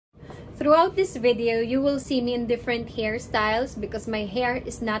throughout this video, you will see me in different hairstyles because my hair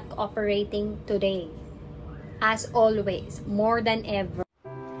is not cooperating today. As always, more than ever.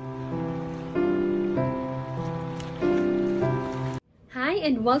 Hi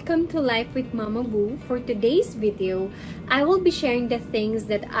and welcome to Life with Mama Boo. For today's video, I will be sharing the things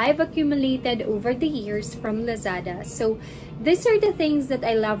that I've accumulated over the years from Lazada. So these are the things that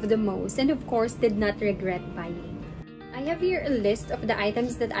I love the most and of course did not regret buying. I have here a list of the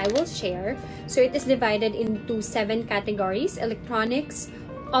items that I will share. So it is divided into 7 categories: electronics,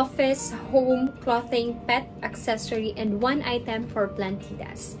 office, home, clothing, pet, accessory, and 1 item for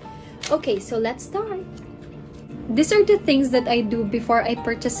plantitas. Okay, so let's start. These are the things that I do before I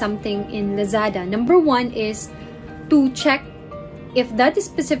purchase something in Lazada. Number 1 is to check if that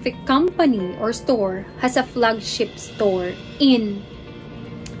specific company or store has a flagship store in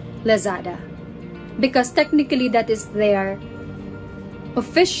Lazada. Because technically that is their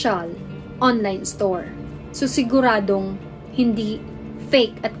official online store. So siguradong hindi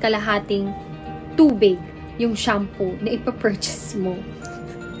fake at kalahating tubig yung shampoo na ipapurchase mo.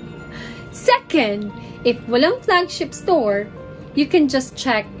 Second, if walang flagship store, you can just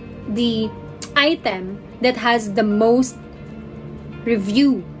check the item that has the most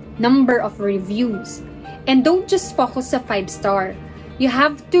number of reviews. And don't just focus sa 5-star. You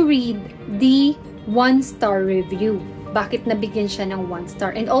have to read the 1-star review. Bakit nabigyan siya ng 1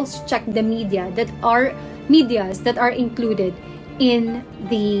 star? And also check the medias that are included in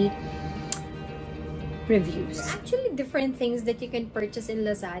the reviews. Actually, different things that you can purchase in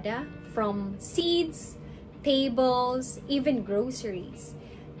Lazada, from seeds, tables, even groceries.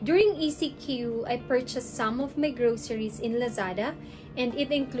 During ECQ, I purchased some of my groceries in Lazada, and it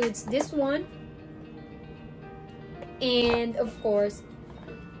includes this one, and of course,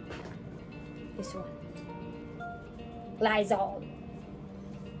 this one. Lysol.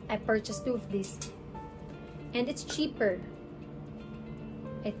 I purchased 2 of these. And it's cheaper,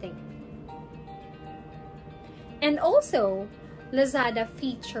 I think. And also, Lazada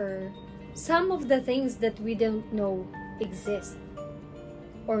feature some of the things that we don't know exist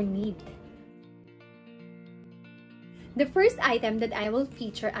or need. The first item that I will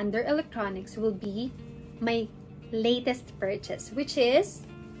feature under electronics will be my latest purchase, which is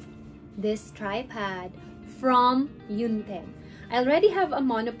this tripod from Yunten. I already have a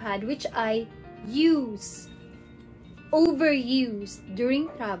monopod which I overuse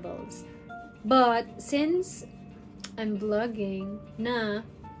during travels. But since I'm vlogging na,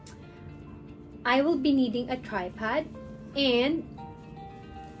 I will be needing a tripod, and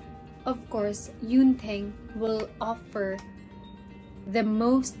of course Yunten will offer the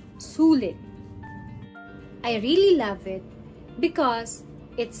most sulit. I really love it because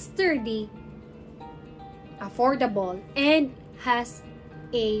it's sturdy, affordable, and has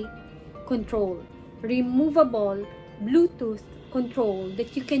a removable Bluetooth control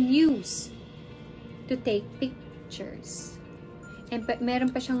that you can use to take pictures. And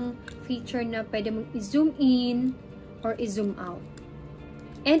meron pa siyang feature na pwede mong i-zoom in or i-zoom out.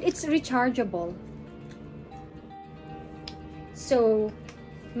 And it's rechargeable. So,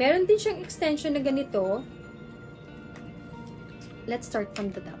 meron din siyang extension na ganito. Let's start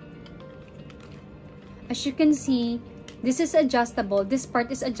from the top. As you can see, this is adjustable. This part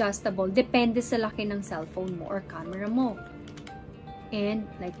is adjustable. Depende sa laki ng cellphone mo or camera mo. And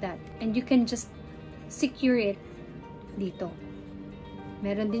like that. And you can just secure it dito.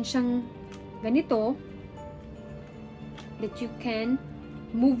 Meron din siyang ganito that you can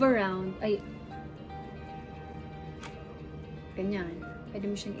move around. Ay, ganyan. Pwede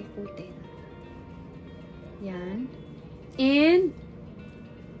mo siyang ikutin. Yan. And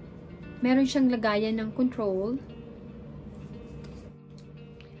meron siyang lagayan ng control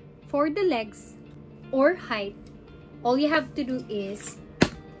for the legs or height. All you have to do is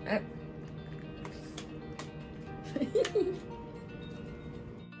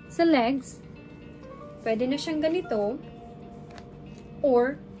sa legs, pwede na siyang ganito,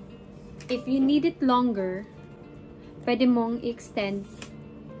 or if you need it longer, pwede mong i-extend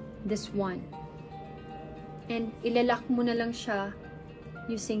this one. And ilalak mo na lang siya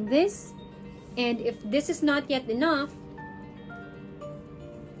using this. And if this is not yet enough,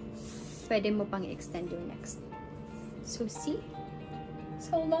 pwede mo pang i-extend yung next. So see?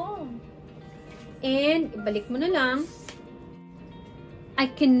 So long. And ibalik mo na lang. I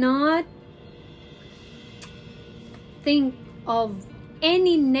cannot think of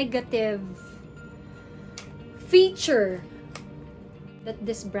any negative feature that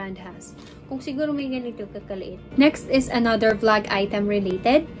this brand has. Kung siguro may ganito kakaliit. Next is another vlog item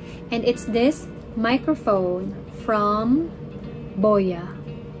related, and it's this microphone from Boya.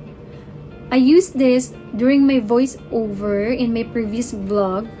 I used this during my voiceover in my previous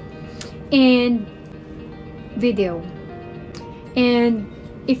vlog and video. And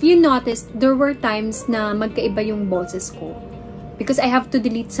if you noticed, there were times na magkaiba yung boses ko because I have to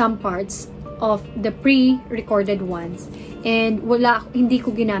delete some parts of the pre-recorded ones. And hindi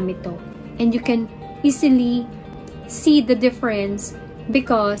ko ginamit to. And you can easily see the difference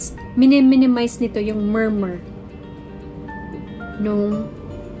because minimize nito yung murmur nung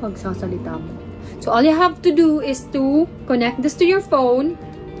pagsasalita mo. So all you have to do is to connect this to your phone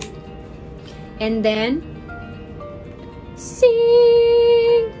and then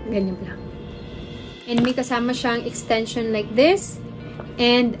sing! Ganyan lang. And may kasama siyang extension like this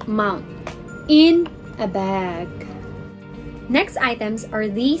and mount in a bag. Next items are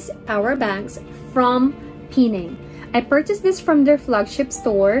these power banks from Pining. I purchased this from their flagship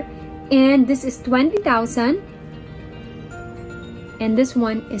store and this is 20,000 and this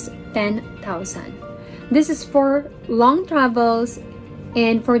one is 10,000. This is for long travels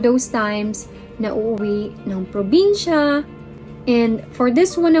and for those times na uuwi ng probinsya. And for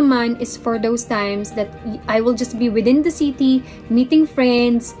this one naman is for those times that I will just be within the city, meeting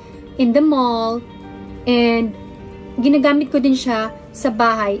friends in the mall, and ginagamit ko din siya sa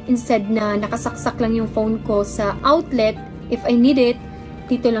bahay instead na nakasaksak lang yung phone ko sa outlet. If I need it,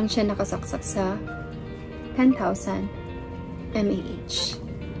 dito lang siya nakasaksak sa 10,000 mAh.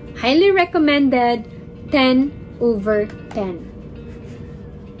 Highly recommended, 10 over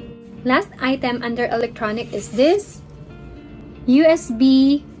 10. Last item under electronic is this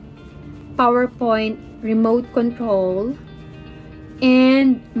USB PowerPoint remote control.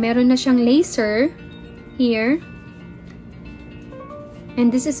 And meron na siyang laser here.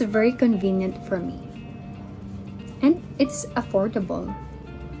 And this is very convenient for me. And it's affordable.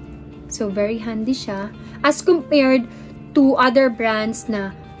 So very handy siya as compared to other brands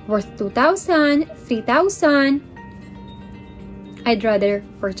na worth 2,000, 3,000. I'd rather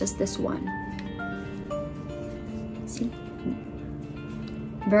purchase this one. See?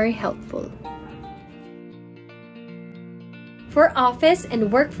 Very helpful. For office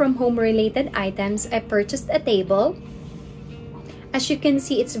and work from home related items, I purchased a table. As you can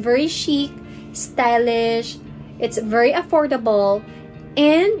see, it's very chic, stylish, it's very affordable,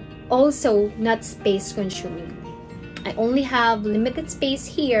 and also not space consuming. I only have limited space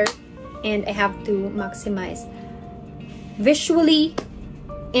here and I have to maximize visually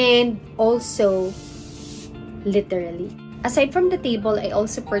and also literally. Aside from the table, I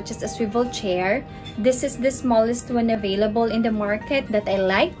also purchased a swivel chair. This is the smallest one available in the market that I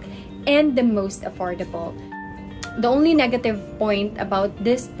like and the most affordable. The only negative point about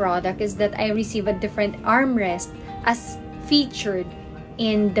this product is that I receive a different armrest as featured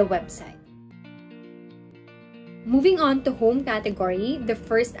in the website. Moving on to home category, the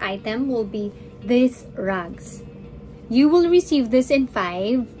first item will be these rugs. You will receive this in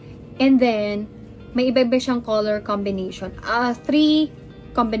 5 and then may iba-iba siyang color combination. 3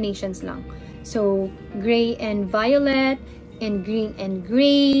 combinations lang. So, gray and violet and green and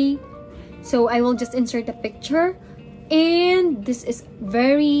gray. So, I will just insert a picture. And this is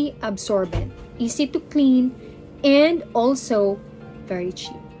very absorbent. Easy to clean and also very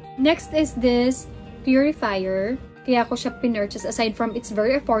cheap. Next is this purifier. Kaya ko siya pinurchase aside from it's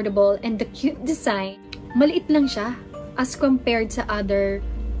very affordable and the cute design. Maliit lang siya as compared sa other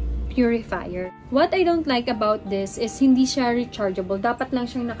purifier. What I don't like about this is hindi siya rechargeable. Dapat lang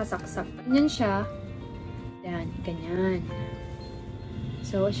siyang nakasaksak. Ganyan siya. Yan, ganyan.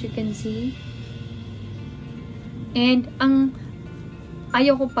 So, as you can see. And, ang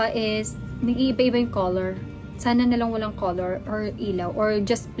ayaw ko pa is, nag-iiba-iba yung color. Sana na lang walang color or ilaw. Or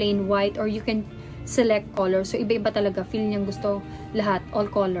just plain white. Or you can select color. So, iba-iba talaga. Feel niyang gusto lahat. All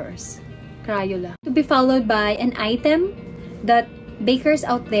colors. Crayola. To be followed by an item that bakers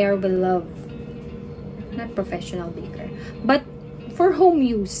out there will love. Not professional baker. But for home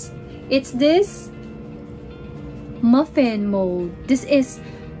use, it's this muffin mold. This is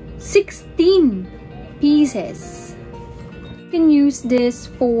 16 pieces. You can use this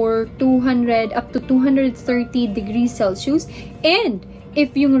for 200 up to 230 degrees Celsius. And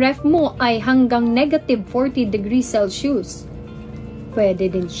if yung ref mo ay hanggang negative 40 degrees Celsius,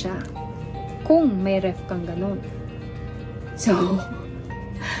 pwede din siya. Kung may ref kang ganon. So,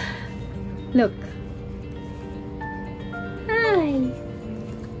 look. Hi!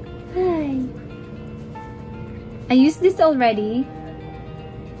 Hi! I used this already.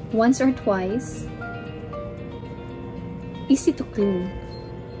 Once or twice. Easy to clean.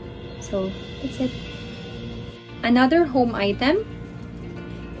 So, that's it. Another home item.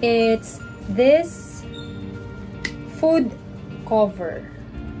 It's this food cover.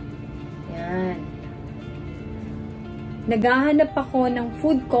 Yan. Naghahanap ako ng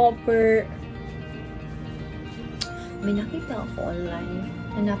food cover. May nakita ako online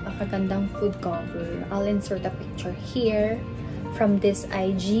na napakagandang food cover. I'll insert a picture here from this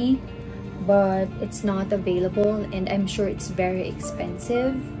IG, but it's not available and I'm sure it's very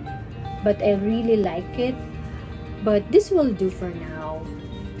expensive, but I really like it. But this will do for now.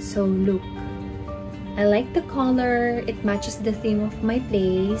 So look, I like the color. It matches the theme of my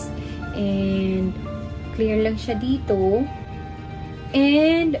place and clear lang siya dito.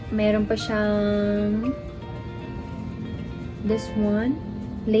 And meron pa siyang this one,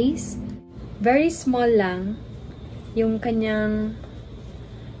 lace. Very small lang yung kanyang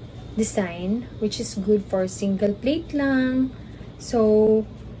design, which is good for single plate lang. So,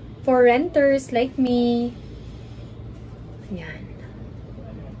 for renters like me, yan.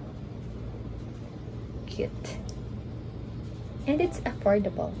 Cute. And it's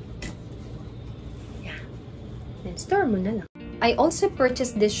affordable. Yeah. Then store mo na lang. I also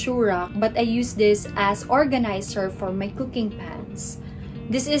purchased this shoe rack, but I use this as organizer for my cooking pans.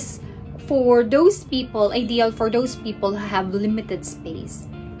 This is for those people, ideal for those people who have limited space.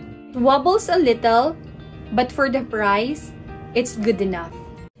 It wobbles a little, but for the price, it's good enough.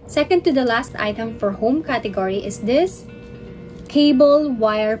 Second to the last item for home category is this cable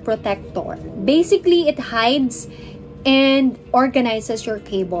wire protector. Basically, it hides and organizes your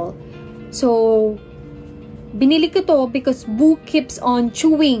cable. So, binili ko to because Boo keeps on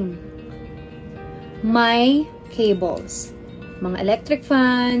chewing my cables. Mga electric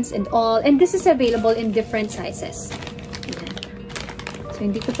fans and all. And this is available in different sizes. Ayan. So,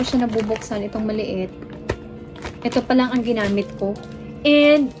 hindi ko pa siya nabubuksan. Itong maliit. Ito pa lang ang ginamit ko.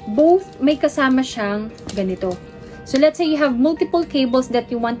 And both may kasama siyang ganito. So, let's say you have multiple cables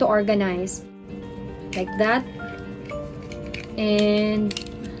that you want to organize. Like that. And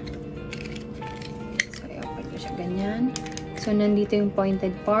ganyan. So, nandito yung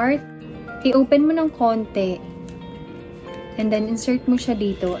pointed part. I-open mo ng konti. And then, insert mo siya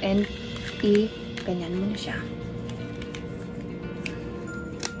dito. And, ganyan mo na siya.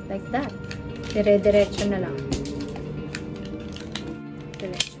 Like that. Dire-diretso na lang.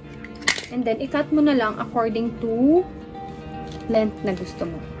 Diretso. And then, i-cut mo na lang according to length na gusto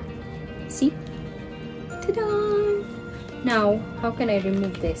mo. See? Ta-da! Now, how can I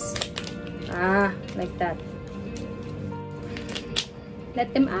remove this? Like that.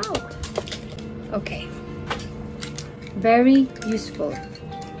 Let them out. Okay. Very useful.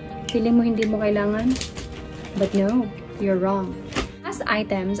 Feeling mo hindi mo kailangan? But no, you're wrong. As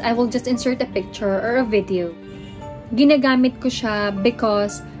items, I will just insert a picture or a video. Ginagamit ko siya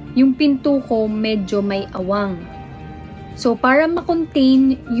because yung pinto ko medyo may awang. So, para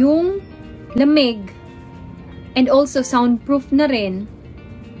ma-contain yung lamig and also soundproof na rin,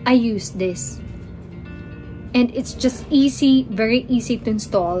 I use this. And it's just easy, very easy to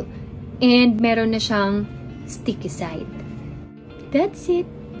install. And meron na siyang sticky side. That's it.